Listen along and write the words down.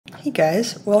Hey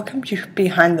guys, welcome to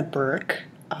Behind the Birk.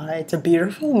 It's a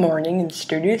beautiful morning in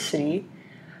Studio City.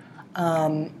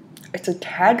 It's a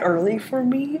tad early for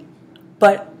me,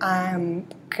 but I'm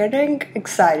getting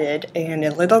excited, and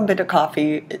a little bit of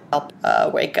coffee help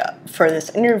wake up for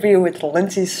this interview with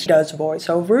Lindsay. She does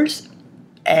voiceovers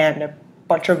and a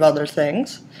bunch of other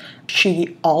things.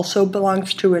 She also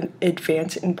belongs to an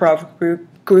advanced improv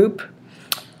group.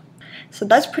 So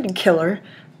that's pretty killer.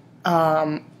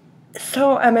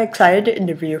 So I'm excited to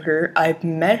interview her. I've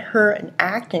met her in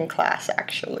acting class,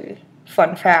 actually.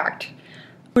 Fun fact.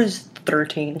 I was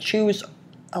 13. She was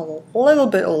a little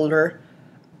bit older.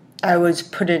 I was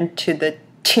put into the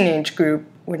teenage group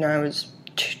when I was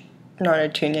not a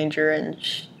teenager, and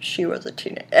she was a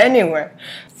teenager. Anyway,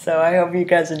 so I hope you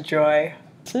guys enjoy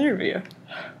this interview.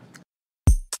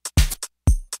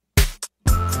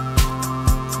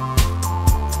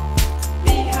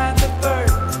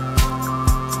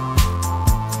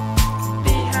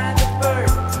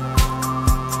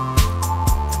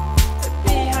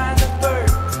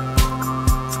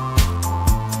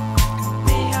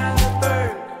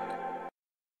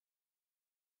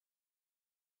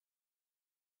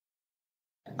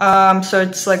 So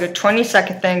it's like a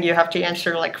 20-second thing. You have to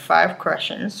answer like 5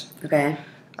 questions. Okay.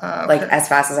 Like as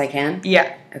fast as I can?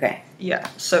 Yeah. Okay. Yeah.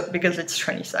 So because it's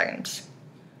 20 seconds.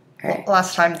 Okay. Well,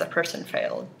 last time the person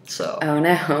failed, so. Oh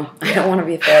no. I don't want to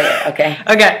be a failure. Okay.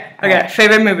 Okay. Right.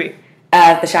 Favorite movie?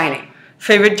 The Shining.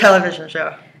 Favorite television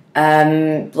show?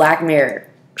 Black Mirror.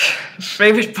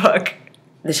 Favorite book?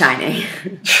 The Shining.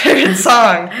 Favorite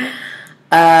song?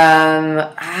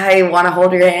 I Want to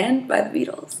Hold Your Hand by the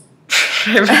Beatles.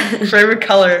 Favorite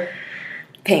color?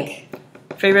 Pink.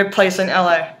 Favorite place in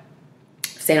LA?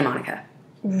 Santa Monica.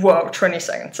 Whoa, 20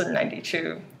 seconds and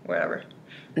 92, whatever.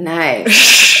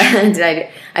 Nice.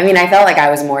 I felt like I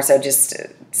was more so just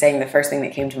saying the first thing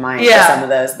that came to mind for some of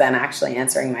those than actually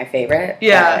answering my favorite.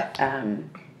 Yeah.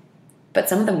 But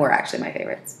some of them were actually my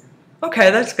favorites.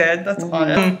 Okay, that's good. That's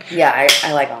honest. Yeah,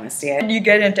 I like honesty. How did you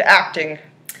get into acting?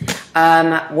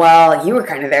 Well, you were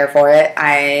kind of there for it.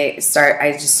 I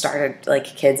just started like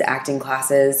kids acting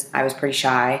classes. I was pretty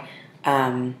shy.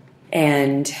 And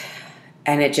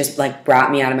it just like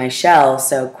brought me out of my shell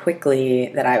so quickly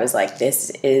that I was like,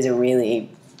 this is a really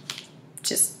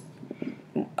just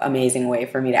amazing way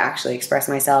for me to actually express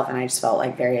myself. And I just felt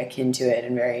like very akin to it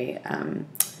and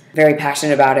very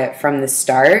passionate about it from the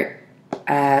start.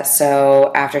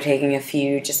 So after taking a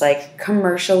few just like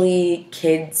commercially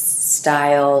kids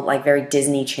style, like very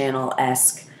Disney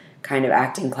Channel-esque kind of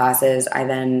acting classes, I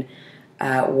then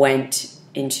went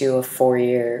into a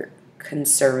 4-year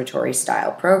conservatory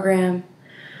style program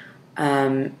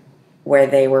where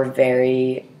they were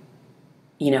very,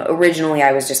 originally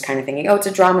I was just kind of thinking, oh, it's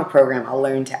a drama program, I'll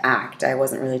learn to act. I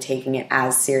wasn't really taking it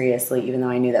as seriously, even though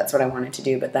I knew that's what I wanted to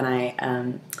do. But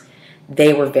then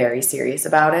they were very serious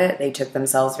about it. They took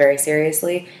themselves very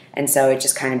seriously. And so it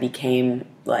just kind of became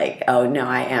like, oh, no,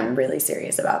 I am really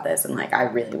serious about this. And like, I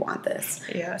really want this.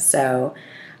 Yeah. So,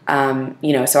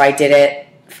 so I did it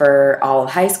for all of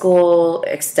high school,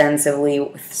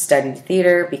 extensively studied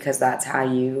theater because that's how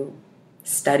you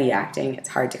study acting. It's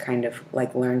hard to kind of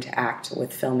like learn to act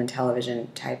with film and television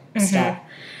type stuff.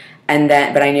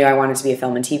 But I knew I wanted to be a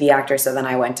film and TV actor, so then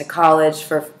I went to college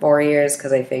for 4 years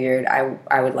because I figured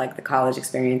I would like the college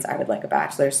experience. I would like a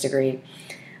bachelor's degree.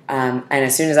 And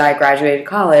as soon as I graduated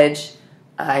college,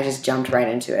 I just jumped right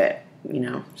into it,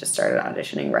 just started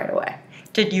auditioning right away.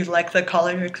 Did you like the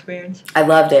college experience? I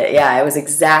loved it, yeah. It was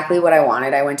exactly what I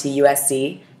wanted. I went to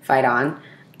USC, fight on.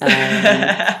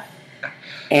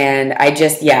 And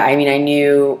I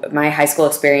knew my high school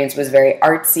experience was very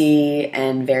artsy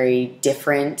and very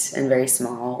different and very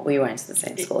small. We went to the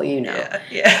same school, Yeah.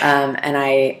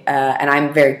 And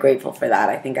I'm very grateful for that.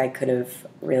 I think I could have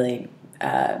really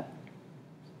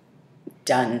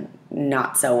done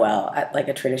not so well at like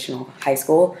a traditional high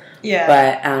school.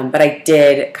 Yeah. But I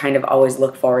did kind of always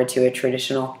look forward to a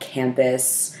traditional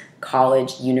campus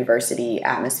college university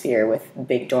atmosphere with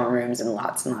big dorm rooms and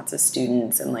lots of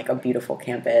students and like a beautiful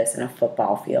campus and a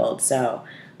football field. So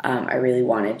I really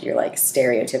wanted your like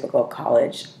stereotypical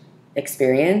college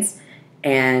experience,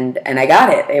 and I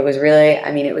got it. It was really,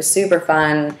 it was super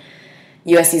fun.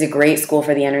 USC is a great school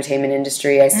for the entertainment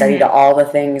industry. I studied all the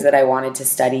things that I wanted to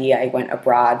study. I went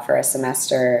abroad for a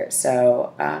semester,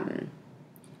 so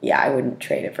I wouldn't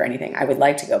trade it for anything. I would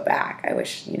like to go back. I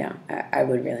wish, I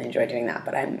would really enjoy doing that,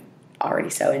 but I'm already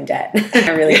so in debt. I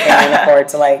really can't afford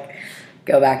to like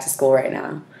go back to school right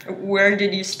now. Where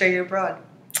did you study abroad?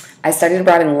 I studied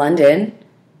abroad in London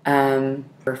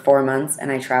for 4 months,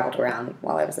 and I traveled around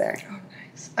while I was there. Oh,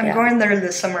 nice. I'm going there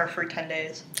this summer for 10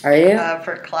 days. Are you?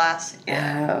 For class.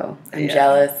 Yeah. Oh, I'm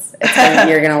jealous.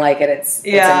 You're going to like it. It's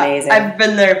amazing. I've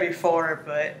been there before,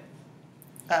 but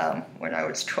when I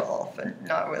was 12 and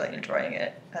not really enjoying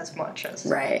it as much as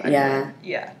today.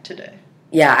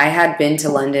 Yeah, I had been to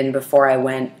London before I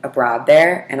went abroad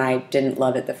there, and I didn't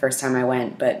love it the first time I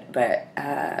went, but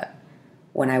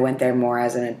when I went there more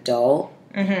as an adult,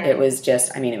 it was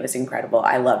just, it was incredible.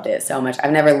 I loved it so much.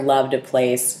 I've never loved a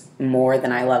place more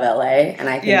than I love LA, and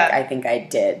I think I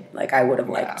did. Like, I would have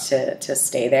liked to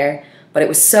stay there, but it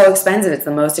was so expensive. It's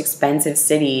the most expensive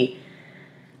city,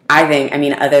 I think,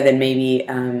 other than maybe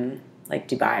like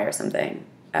Dubai or something,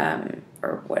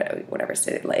 or whatever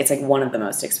city. It's like one of the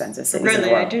most expensive cities in the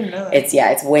world. I didn't know that.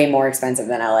 It's way more expensive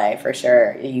than LA for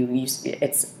sure. On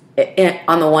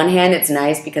the one hand, it's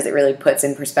nice because it really puts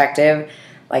in perspective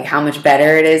like how much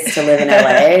better it is to live in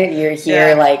LA. You're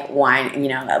here like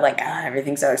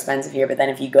everything's so expensive here, but then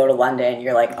if you go to London,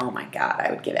 you're like, oh my god,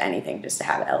 I would give anything just to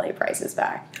have LA prices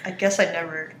back. I guess I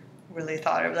never really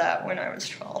thought of that when I was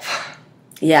 12.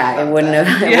 Yeah, it wouldn't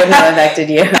have affected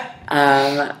you.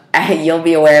 You'll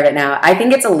be aware of it now. I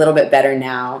think it's a little bit better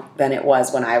now than it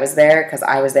was when I was there, because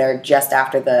I was there just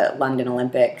after the London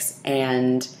Olympics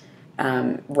and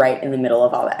right in the middle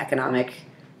of all the economic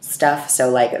stuff.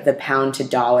 So like the pound to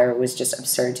dollar was just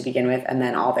absurd to begin with, and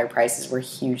then all their prices were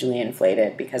hugely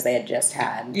inflated because they had just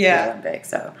had the Olympics.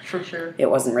 So for sure, it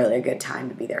wasn't really a good time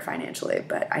to be there financially,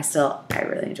 but I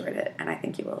really enjoyed it, and I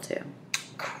think you will too.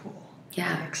 Cool.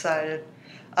 Yeah. I'm excited.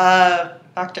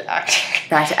 Back to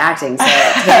acting. So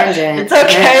tangent. It's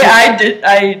okay.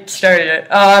 I started it.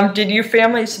 Did your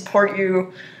family support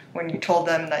you when you told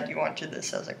them that you wanted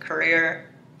this as a career?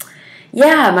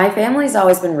 Yeah, my family's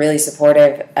always been really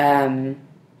supportive. They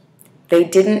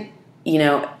didn't,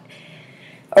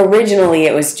 originally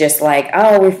it was just like,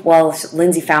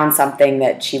 Lindsay found something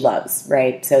that she loves,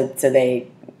 right? So they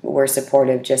were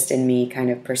supportive just in me kind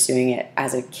of pursuing it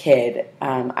as a kid.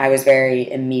 I was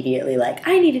very immediately like,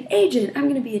 I need an agent. I'm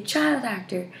going to be a child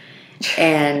actor.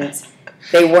 And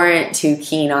they weren't too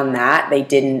keen on that. They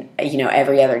didn't,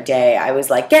 every other day I was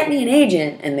like, get me an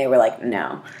agent. And they were like,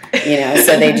 no.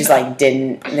 So they just like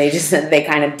didn't, they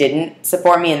kind of didn't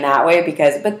support me in that way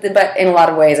but in a lot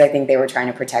of ways I think they were trying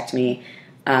to protect me.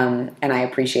 And I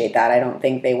appreciate that. I don't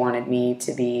think they wanted me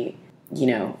to be,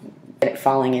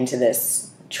 falling into this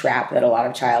trap that a lot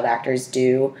of child actors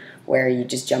do, where you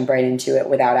just jump right into it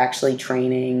without actually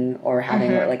training or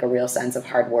having like a real sense of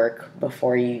hard work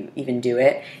before you even do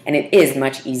it. And it is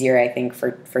much easier, I think,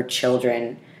 for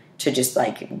children to just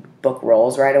like book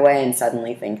roles right away and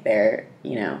suddenly think they're,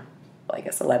 like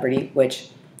a celebrity, which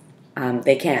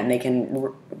they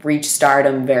can reach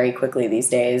stardom very quickly these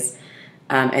days.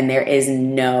 And there is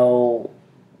no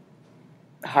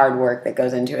hard work that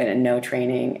goes into it, and no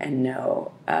training, and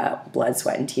no blood,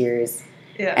 sweat, and tears.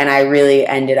 Yeah. And I really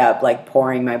ended up like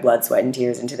pouring my blood, sweat, and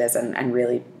tears into this, and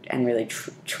really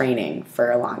training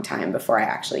for a long time before I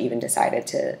actually even decided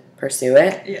to pursue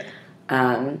it. Yeah.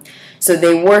 So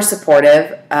they were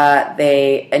supportive.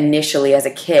 They initially, as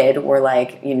a kid, were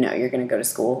like, you're going to go to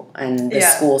school, and the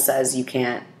school says you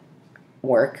can't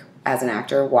work as an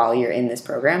actor while you're in this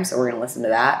program, so we're going to listen to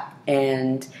that.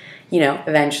 And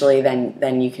eventually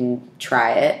then you can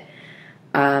try it.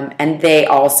 And they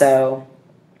also,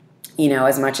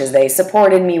 as much as they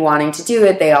supported me wanting to do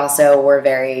it, they also were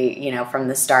very, from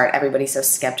the start, everybody's so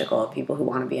skeptical of people who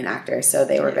want to be an actor. So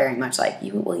they were very much like,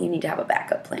 you need to have a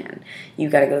backup plan.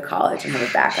 You've got to go to college and have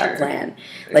a backup plan.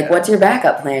 Like, what's your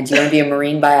backup plan? Do you want to be a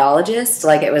marine biologist?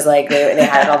 Like, it was like they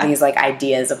had all these like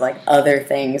ideas of like other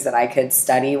things that I could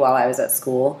study while I was at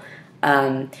school.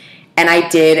 And I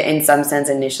did, in some sense,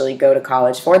 initially go to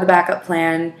college for the backup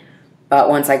plan. But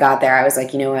once I got there, I was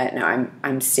like, you know what? No,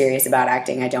 I'm serious about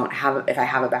acting. If I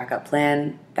have a backup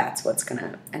plan, that's what's going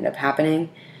to end up happening.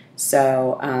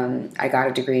 So I got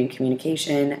a degree in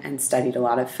communication and studied a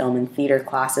lot of film and theater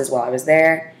classes while I was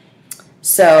there.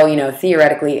 So,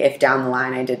 theoretically, if down the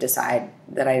line I did decide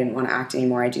that I didn't want to act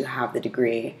anymore, I do have the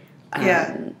degree.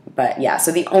 But yeah,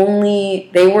 so they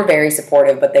were very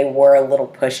supportive, but they were a little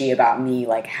pushy about me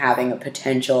like having a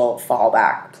potential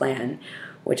fallback plan,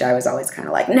 which I was always kind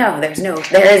of like, no, there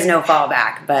is no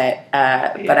fallback. But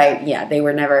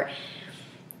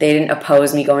they didn't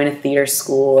oppose me going to theater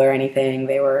school or anything.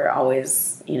 They were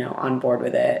always, on board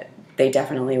with it. They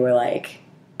definitely were like,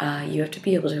 you have to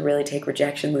be able to really take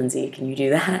rejection, Lindsay. Can you do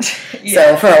that?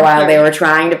 So for a while, they were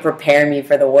trying to prepare me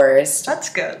for the worst. That's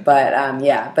good. But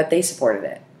but they supported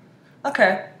it.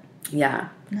 Okay. Yeah.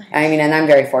 Nice. And I'm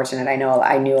very fortunate. I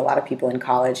knew a lot of people in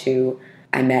college who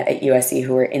I met at USC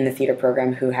who were in the theater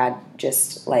program who had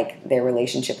just, like, their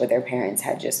relationship with their parents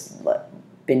had just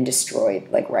been destroyed,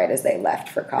 like, right as they left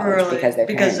for college. Really? Because their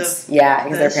parents,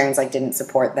 because their parents, like, didn't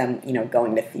support them, you know,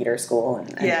 going to theater school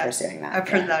and pursuing that. I've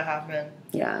heard that happen.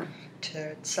 Yeah. Too.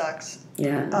 It sucks.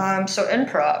 Yeah. So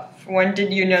improv. When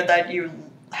did you know that you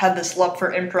had this love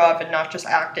for improv and not just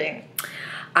acting?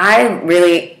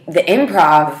 The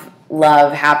improv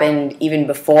love happened even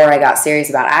before I got serious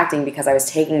about acting because I was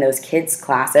taking those kids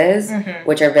classes,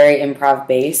 which are very improv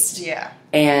based. Yeah.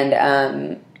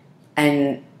 And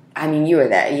I mean, you were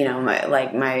there, you know,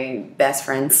 my best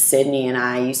friend Sydney and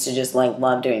I used to just, like,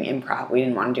 love doing improv. We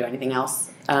didn't want to do anything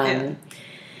else.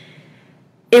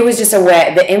 It was just a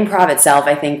way, the improv itself,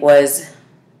 I think, was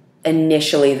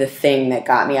initially the thing that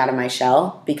got me out of my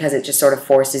shell because it just sort of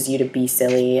forces you to be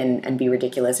silly and be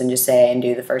ridiculous and just say and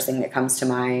do the first thing that comes to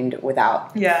mind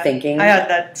without thinking. I had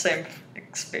that same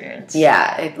experience.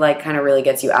 Yeah, it, like, kind of really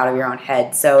gets you out of your own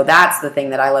head. So that's the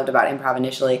thing that I loved about improv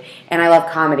initially. And I love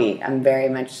comedy. I'm very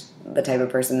much the type of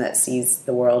person that sees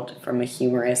the world from a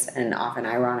humorous and often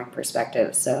ironic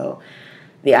perspective. So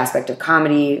the aspect of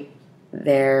comedy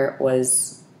there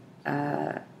was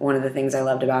one of the things I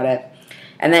loved about it.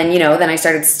 And then, you know, then I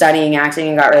started studying acting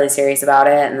and got really serious about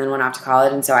it and then went off to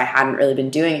college. And so I hadn't really been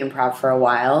doing improv for a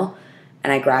while.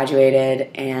 And I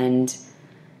graduated and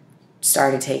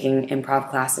started taking improv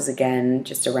classes again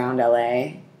just around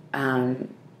LA. And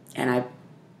I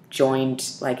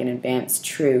joined, like, an advanced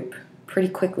troupe pretty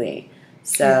quickly.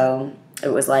 So it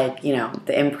was like, you know,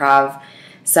 the improv,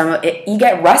 you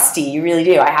get rusty, you really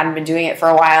do. I hadn't been doing it for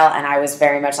a while, and I was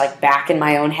very much, like, back in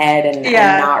my own head and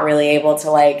not really able to,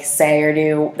 like, say or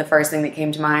do the first thing that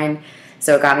came to mind.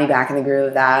 So it got me back in the groove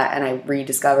of that, and I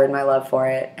rediscovered my love for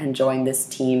it and joined this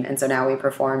team. And so now we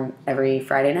perform every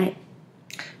Friday night.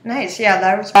 Nice, yeah,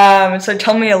 that was... so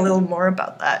tell me a little more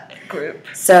about that group.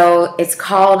 So it's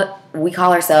called... We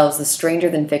call ourselves the Stranger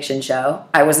Than Fiction Show.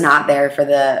 I was not there for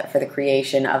the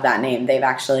creation of that name.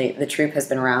 The troupe has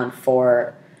been around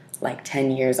for, like,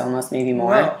 10 years almost, maybe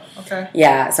more. Whoa, okay.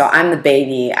 Yeah, so I'm the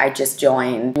baby. I just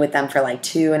joined with them for, like,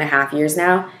 2.5 years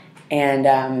now.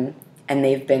 And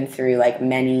they've been through, like,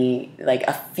 many, like,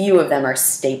 a few of them are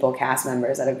staple cast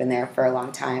members that have been there for a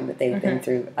long time, but they've been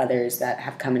through others that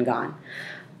have come and gone.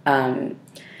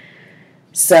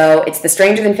 So it's the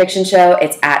Stranger Than Fiction Show.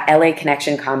 It's at LA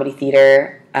Connection Comedy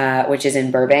Theater, which is in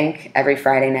Burbank, every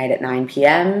Friday night at 9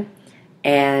 p.m.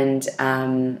 And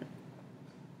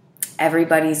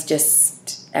everybody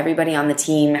on the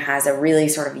team has a really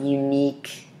sort of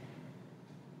unique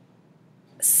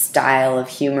style of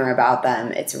humor about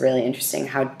them. It's really interesting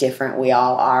how different we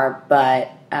all are,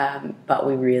 but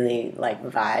we really, like,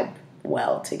 vibe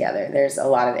well together. There's a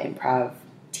lot of improv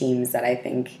teams that I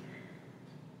think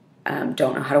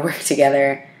don't know how to work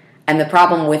together. And the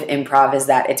problem with improv is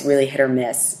that it's really hit or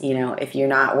miss. You know, if you're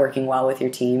not working well with your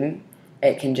team,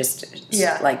 it can just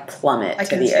like plummet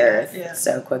to the earth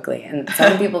so quickly. And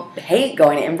some people hate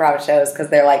going to improv shows because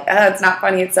they're like, oh, it's not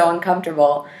funny, it's so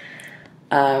uncomfortable.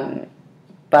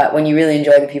 But when you really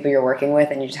enjoy the people you're working with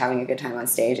and you're just having a good time on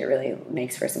stage, it really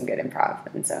makes for some good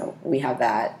improv. And so we have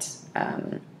that.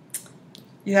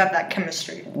 You have that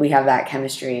chemistry. We have that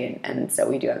chemistry, and so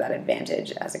we do have that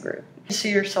advantage as a group. What do you see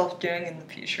yourself doing in the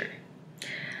future?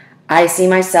 I see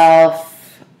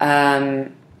myself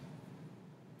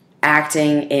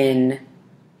acting in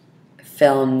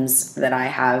films that I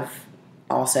have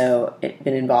also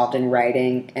been involved in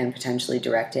writing and potentially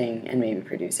directing and maybe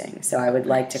producing. So I would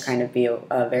like to kind of be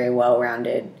a very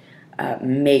well-rounded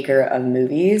maker of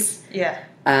movies. Yeah.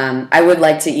 I would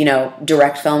like to, you know,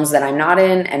 direct films that I'm not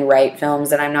in and write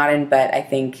films that I'm not in, but I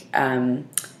think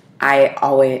I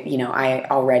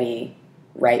already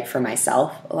write for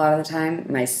myself a lot of the time.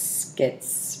 My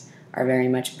skits are very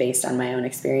much based on my own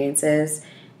experiences,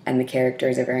 and the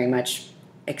characters are very much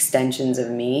extensions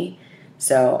of me.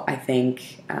 So I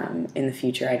think in the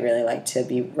future I'd really like to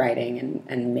be writing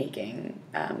and making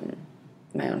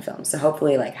my own films. So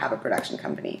hopefully, like, have a production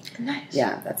company. Nice.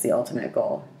 Yeah, that's the ultimate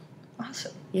goal.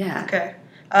 Awesome. Yeah. Okay.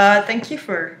 Thank you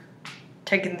for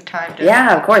taking the time to...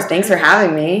 Yeah, of course. Thanks for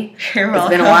having me. You're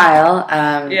welcome. It's been a while.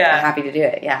 Yeah. I'm happy to do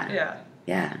it. Yeah. Yeah.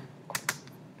 Yeah.